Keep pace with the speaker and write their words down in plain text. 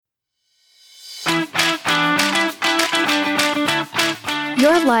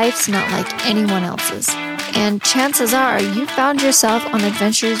Your life's not like anyone else's, and chances are you found yourself on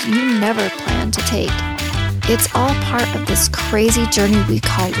adventures you never planned to take. It's all part of this crazy journey we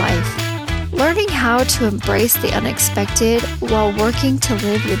call life. Learning how to embrace the unexpected while working to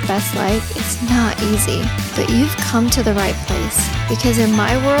live your best life is not easy, but you've come to the right place. Because in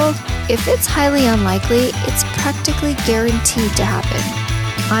my world, if it's highly unlikely, it's practically guaranteed to happen.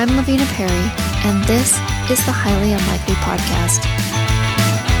 I'm Lavina Perry, and this is the Highly Unlikely Podcast.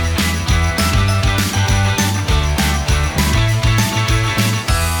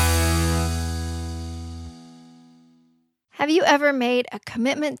 Have you ever made a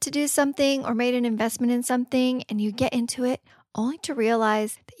commitment to do something or made an investment in something and you get into it only to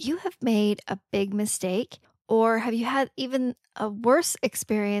realize that you have made a big mistake? Or have you had even a worse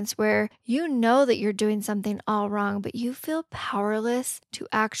experience where you know that you're doing something all wrong, but you feel powerless to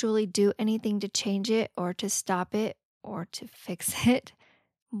actually do anything to change it or to stop it or to fix it?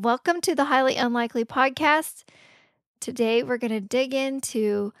 Welcome to the Highly Unlikely Podcast. Today we're going to dig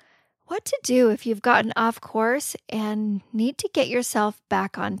into what to do if you've gotten off course and need to get yourself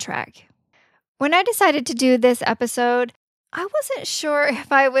back on track. When I decided to do this episode, I wasn't sure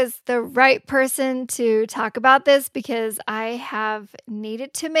if I was the right person to talk about this because I have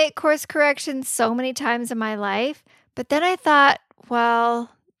needed to make course corrections so many times in my life. But then I thought, well,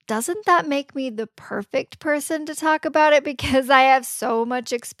 doesn't that make me the perfect person to talk about it because I have so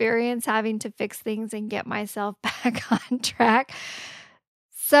much experience having to fix things and get myself back on track?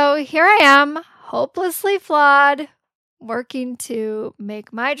 So here I am, hopelessly flawed, working to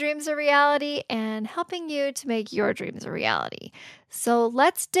make my dreams a reality and helping you to make your dreams a reality. So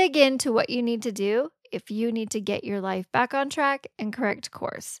let's dig into what you need to do if you need to get your life back on track and correct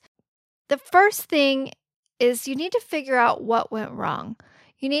course. The first thing is you need to figure out what went wrong.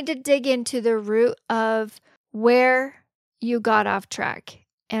 You need to dig into the root of where you got off track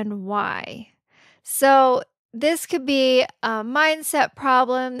and why. So this could be a mindset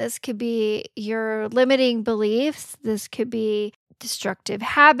problem. This could be your limiting beliefs. This could be destructive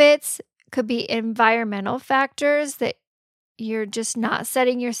habits. Could be environmental factors that you're just not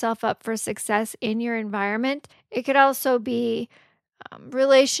setting yourself up for success in your environment. It could also be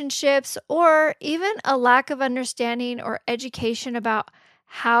relationships or even a lack of understanding or education about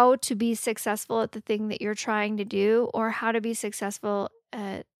how to be successful at the thing that you're trying to do or how to be successful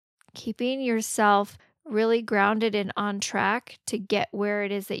at keeping yourself really grounded and on track to get where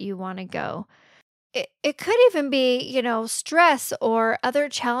it is that you want to go. It could even be, stress or other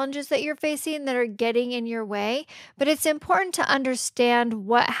challenges that you're facing that are getting in your way, but it's important to understand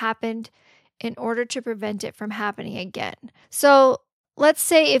what happened in order to prevent it from happening again. So let's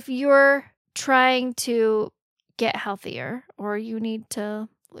say if you're trying to get healthier or you need to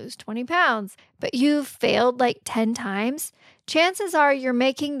lose 20 pounds, but you've failed like 10 times, chances are you're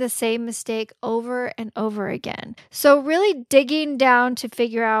making the same mistake over and over again. So really digging down to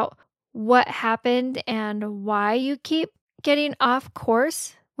figure out what happened and why you keep getting off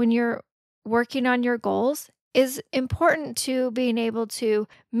course when you're working on your goals is important to being able to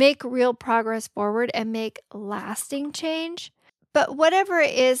make real progress forward and make lasting change. But whatever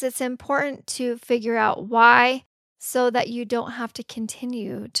it is, it's important to figure out why so that you don't have to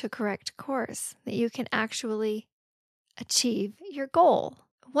continue to correct course, that you can actually achieve your goal.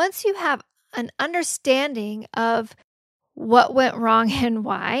 Once you have an understanding of what went wrong and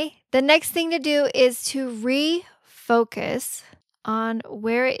why, the next thing to do is to refocus on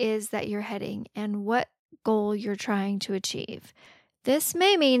where it is that you're heading and what goal you're trying to achieve. This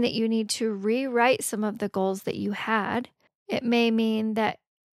may mean that you need to rewrite some of the goals that you had. It may mean that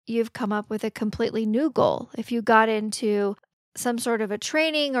you've come up with a completely new goal. If you got into some sort of a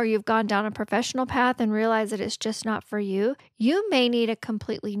training or you've gone down a professional path and realize that it's just not for you, you may need a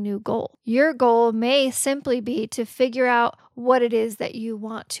completely new goal. Your goal may simply be to figure out what it is that you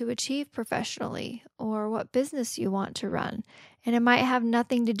want to achieve professionally or what business you want to run. And it might have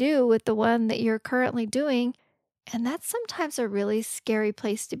nothing to do with the one that you're currently doing. And that's sometimes a really scary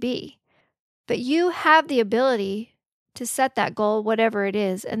place to be. But you have the ability to set that goal, whatever it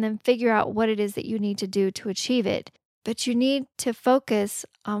is, and then figure out what it is that you need to do to achieve it. But you need to focus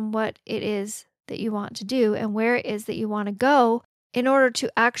on what it is that you want to do and where it is that you want to go in order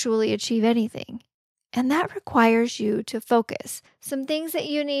to actually achieve anything. And that requires you to focus. Some things that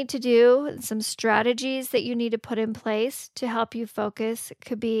you need to do, some strategies that you need to put in place to help you focus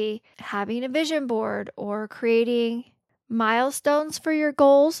could be having a vision board or creating milestones for your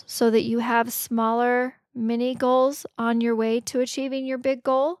goals so that you have smaller mini goals on your way to achieving your big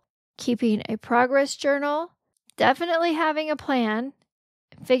goal, keeping a progress journal, definitely having a plan,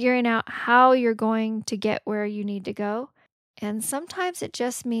 figuring out how you're going to get where you need to go, And sometimes it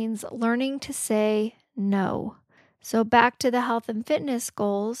just means learning to say no. So back to the health and fitness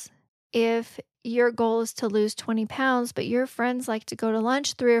goals. If your goal is to lose 20 pounds, but your friends like to go to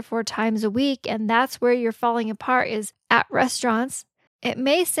lunch 3 or 4 times a week, and that's where you're falling apart is at restaurants, it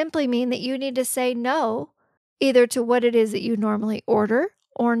may simply mean that you need to say no, either to what it is that you normally order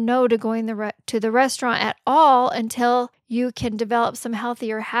or no to going to the restaurant at all until you can develop some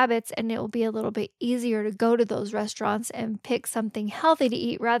healthier habits, and it will be a little bit easier to go to those restaurants and pick something healthy to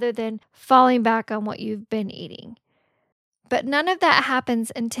eat rather than falling back on what you've been eating. But none of that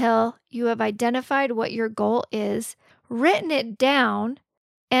happens until you have identified what your goal is, written it down,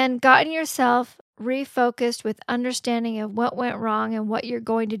 and gotten yourself refocused with understanding of what went wrong and what you're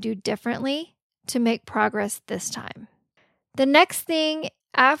going to do differently to make progress this time. The next thing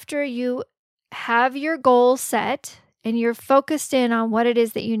after you have your goal set and you're focused in on what it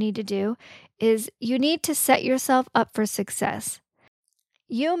is that you need to do is you need to set yourself up for success.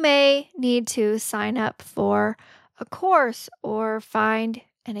 You may need to sign up for a course or find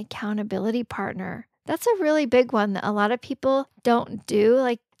an accountability partner. That's a really big one that a lot of people don't do.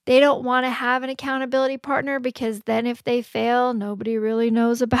 Like, they don't want to have an accountability partner because then if they fail, nobody really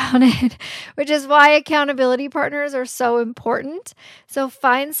knows about it, which is why accountability partners are so important. So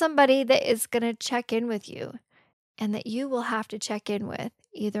find somebody that is going to check in with you and that you will have to check in with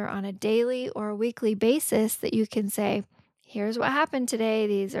either on a daily or a weekly basis, that you can say, here's what happened today.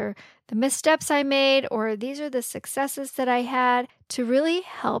 These are the missteps I made, or these are the successes that I had, to really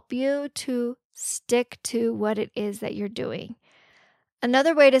help you to stick to what it is that you're doing.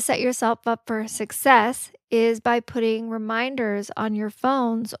 Another way to set yourself up for success is by putting reminders on your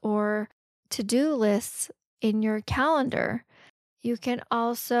phones or to-do lists in your calendar. You can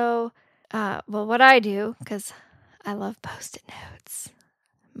also, what I do, because I love Post-it notes,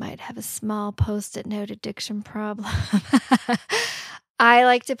 might have a small Post-it note addiction problem. I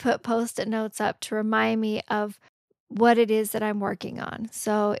like to put Post-it notes up to remind me of what it is that I'm working on.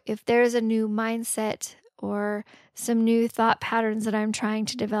 So if there's a new mindset or some new thought patterns that I'm trying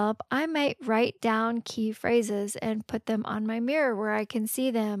to develop, I might write down key phrases and put them on my mirror where I can see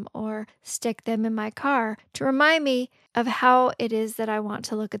them, or stick them in my car to remind me of how it is that I want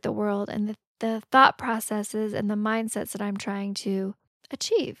to look at the world and the thought processes and the mindsets that I'm trying to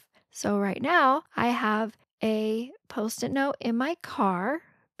achieve. So right now I have a Post-it note in my car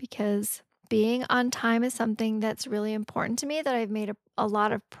because being on time is something that's really important to me, that I've made a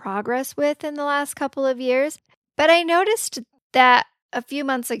lot of progress with in the last couple of years. But I noticed that a few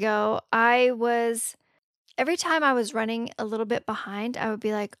months ago, every time I was running a little bit behind, I would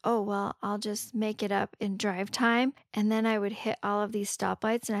be like, oh, well, I'll just make it up in drive time. And then I would hit all of these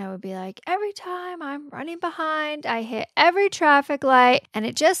stoplights and I would be like, every time I'm running behind, I hit every traffic light and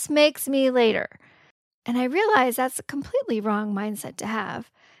it just makes me later. And I realized that's a completely wrong mindset to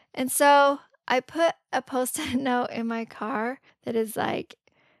have. And so I put a Post-it note in my car that is like,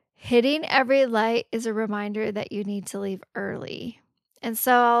 hitting every light is a reminder that you need to leave early. And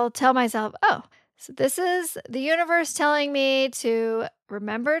so I'll tell myself, oh, so this is the universe telling me to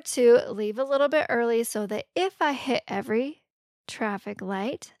remember to leave a little bit early so that if I hit every traffic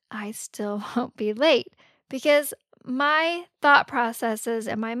light, I still won't be late. Because my thought processes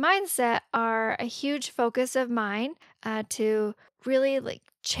and my mindset are a huge focus of mine to really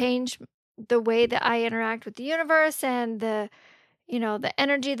change the way that I interact with the universe and the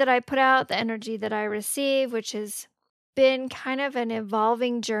energy that I put out, the energy that I receive, which has been kind of an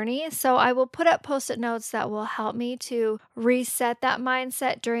evolving journey. So I will put up Post-it notes that will help me to reset that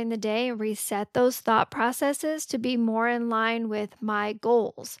mindset during the day and reset those thought processes to be more in line with my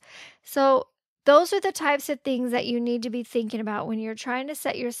goals. So those are the types of things that you need to be thinking about when you're trying to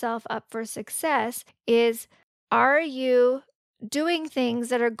set yourself up for success is, are you doing things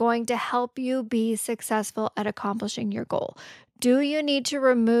that are going to help you be successful at accomplishing your goal? Do you need to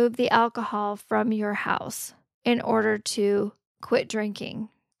remove the alcohol from your house in order to quit drinking?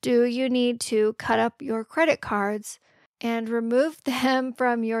 Do you need to cut up your credit cards and remove them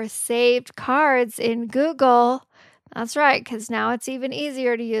from your saved cards in Google? That's right, because now it's even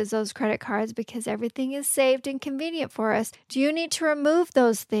easier to use those credit cards because everything is saved and convenient for us. Do you need to remove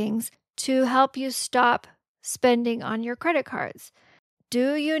those things to help you stop spending on your credit cards?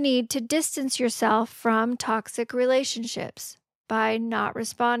 Do you need to distance yourself from toxic relationships by not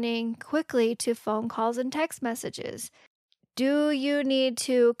responding quickly to phone calls and text messages? Do you need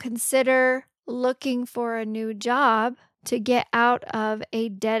to consider looking for a new job to get out of a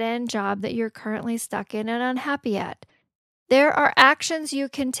dead-end job that you're currently stuck in and unhappy at? There are actions you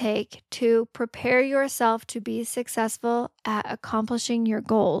can take to prepare yourself to be successful at accomplishing your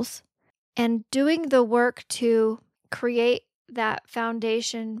goals and doing the work to create that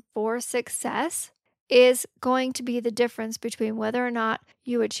foundation for success is going to be the difference between whether or not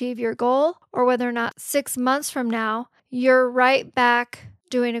you achieve your goal or whether or not 6 months from now, you're right back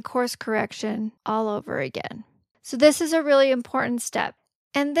doing a course correction all over again. So this is a really important step.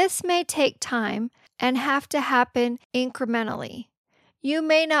 And this may take time and have to happen incrementally. You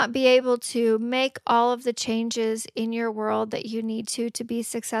may not be able to make all of the changes in your world that you need to be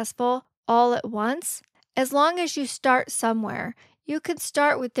successful all at once. As long as you start somewhere, you can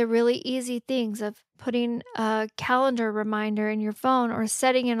start with the really easy things of putting a calendar reminder in your phone or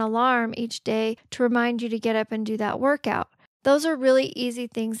setting an alarm each day to remind you to get up and do that workout. Those are really easy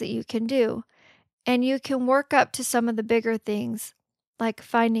things that you can do. And you can work up to some of the bigger things, like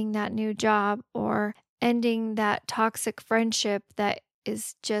finding that new job or ending that toxic friendship that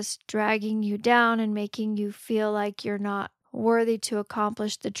is just dragging you down and making you feel like you're not worthy to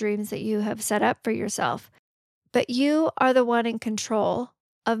accomplish the dreams that you have set up for yourself. But you are the one in control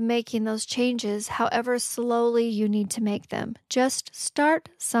of making those changes, however slowly you need to make them. Just start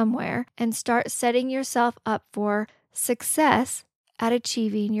somewhere and start setting yourself up for success at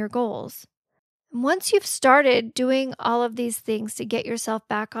achieving your goals. Once you've started doing all of these things to get yourself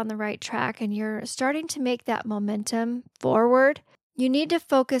back on the right track and you're starting to make that momentum forward, you need to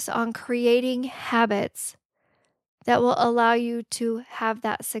focus on creating habits that will allow you to have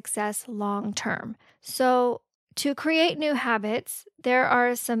that success long term. So, to create new habits, there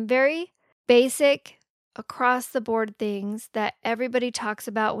are some very basic, across the board things that everybody talks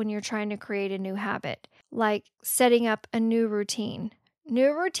about when you're trying to create a new habit, like setting up a new routine.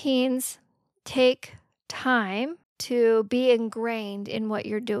 New routines take time to be ingrained in what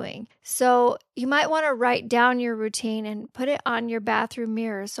you're doing. So you might want to write down your routine and put it on your bathroom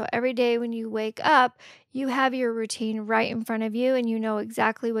mirror. So every day when you wake up, you have your routine right in front of you and you know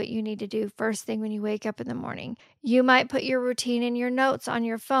exactly what you need to do first thing when you wake up in the morning. You might put your routine in your notes on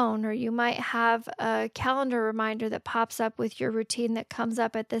your phone, or you might have a calendar reminder that pops up with your routine that comes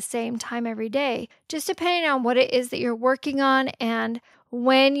up at the same time every day, just depending on what it is that you're working on and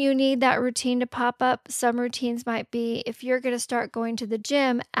when you need that routine to pop up. Some routines might be if you're going to start going to the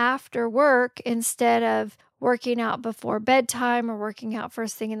gym after work instead of working out before bedtime or working out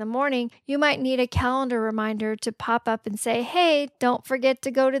first thing in the morning, you might need a calendar reminder to pop up and say, hey, don't forget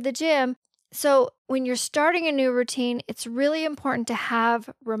to go to the gym. So when you're starting a new routine, it's really important to have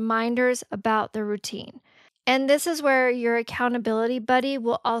reminders about the routine. And this is where your accountability buddy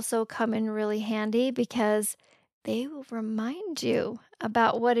will also come in really handy because they will remind you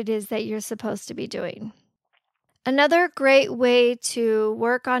about what it is that you're supposed to be doing. Another great way to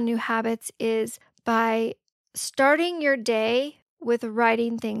work on new habits is by starting your day with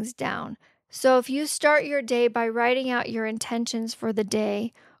writing things down. So if you start your day by writing out your intentions for the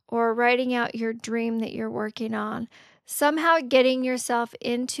day or writing out your dream that you're working on, somehow getting yourself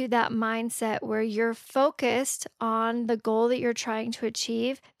into that mindset where you're focused on the goal that you're trying to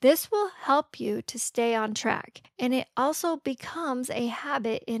achieve, this will help you to stay on track. And it also becomes a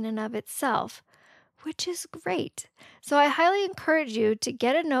habit in and of itself, which is great. So I highly encourage you to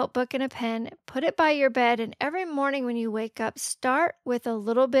get a notebook and a pen, put it by your bed, and every morning when you wake up, start with a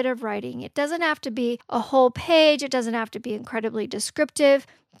little bit of writing. It doesn't have to be a whole page. It doesn't have to be incredibly descriptive,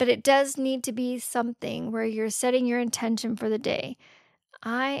 but it does need to be something where you're setting your intention for the day.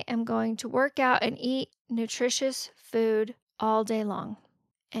 I am going to work out and eat nutritious food all day long.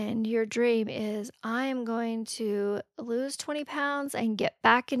 And your dream is, I am going to lose 20 pounds and get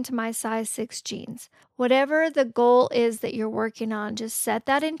back into my size 6 jeans. Whatever the goal is that you're working on, just set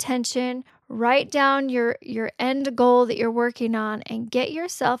that intention, write down your end goal that you're working on, and get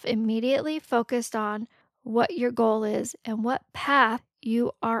yourself immediately focused on what your goal is and what path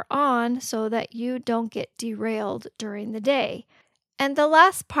you are on so that you don't get derailed during the day. And the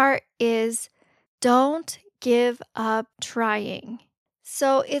last part is, don't give up trying.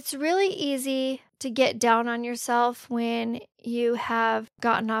 So it's really easy to get down on yourself when you have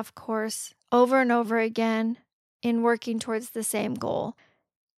gotten off course over and over again in working towards the same goal.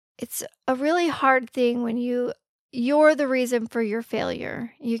 It's a really hard thing when you're the reason for your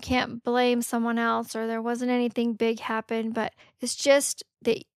failure. You can't blame someone else or there wasn't anything big happen, but it's just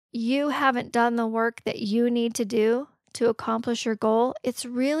that you haven't done the work that you need to do to accomplish your goal. It's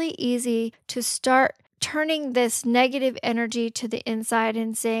really easy to start turning this negative energy to the inside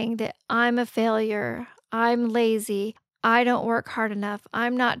and saying that I'm a failure, I'm lazy, I don't work hard enough,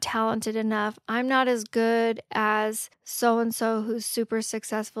 I'm not talented enough, I'm not as good as so-and-so who's super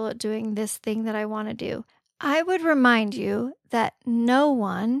successful at doing this thing that I want to do. I would remind you that no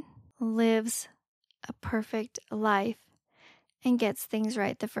one lives a perfect life and gets things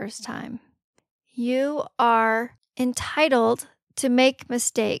right the first time. You are entitled to make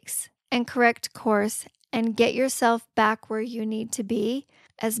mistakes and correct course and get yourself back where you need to be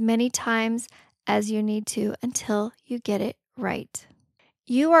as many times as you need to until you get it right.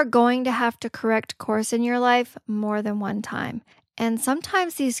 You are going to have to correct course in your life more than one time. And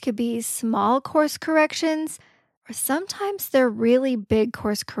sometimes these could be small course corrections, or sometimes they're really big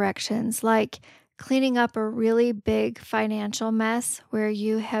course corrections, like cleaning up a really big financial mess where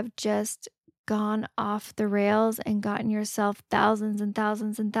you have just gone off the rails and gotten yourself thousands and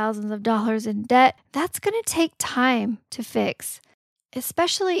thousands and thousands of dollars in debt. That's going to take time to fix,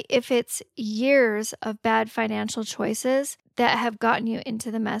 especially if it's years of bad financial choices that have gotten you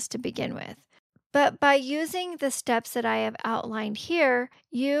into the mess to begin with. But by using the steps that I have outlined here,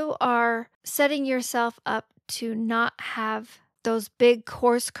 you are setting yourself up to not have those big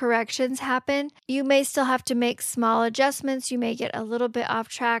course corrections happen. You may still have to make small adjustments. You may get a little bit off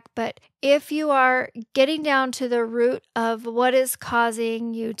track, but if you are getting down to the root of what is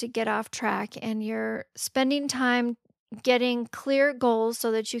causing you to get off track and you're spending time getting clear goals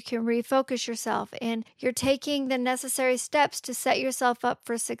so that you can refocus yourself and you're taking the necessary steps to set yourself up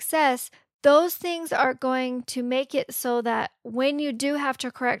for success, those things are going to make it so that when you do have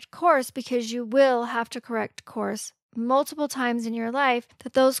to correct course, because you will have to correct course multiple times in your life,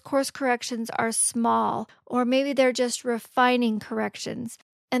 that those course corrections are small, or maybe they're just refining corrections.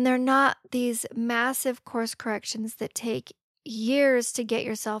 And they're not these massive course corrections that take years to get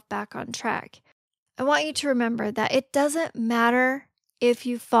yourself back on track. I want you to remember that it doesn't matter if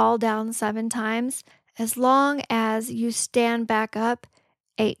you fall down 7 times, as long as you stand back up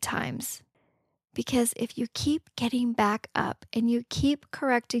 8 times. Because if you keep getting back up and you keep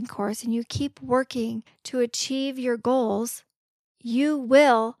correcting course and you keep working to achieve your goals, you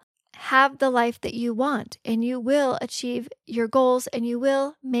will have the life that you want, and you will achieve your goals, and you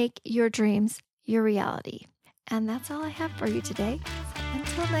will make your dreams your reality. And that's all I have for you today. So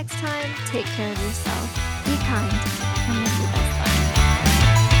until next time, take care of yourself, be kind, and live your best life.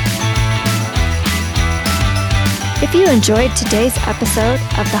 If you enjoyed today's episode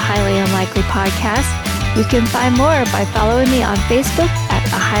of the Highly Unlikely Podcast, you can find more by following me on Facebook at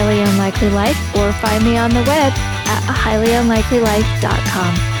A Highly Unlikely Life, or find me on the web at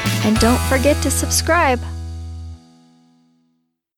ahighlyunlikelylife.com. And don't forget to subscribe.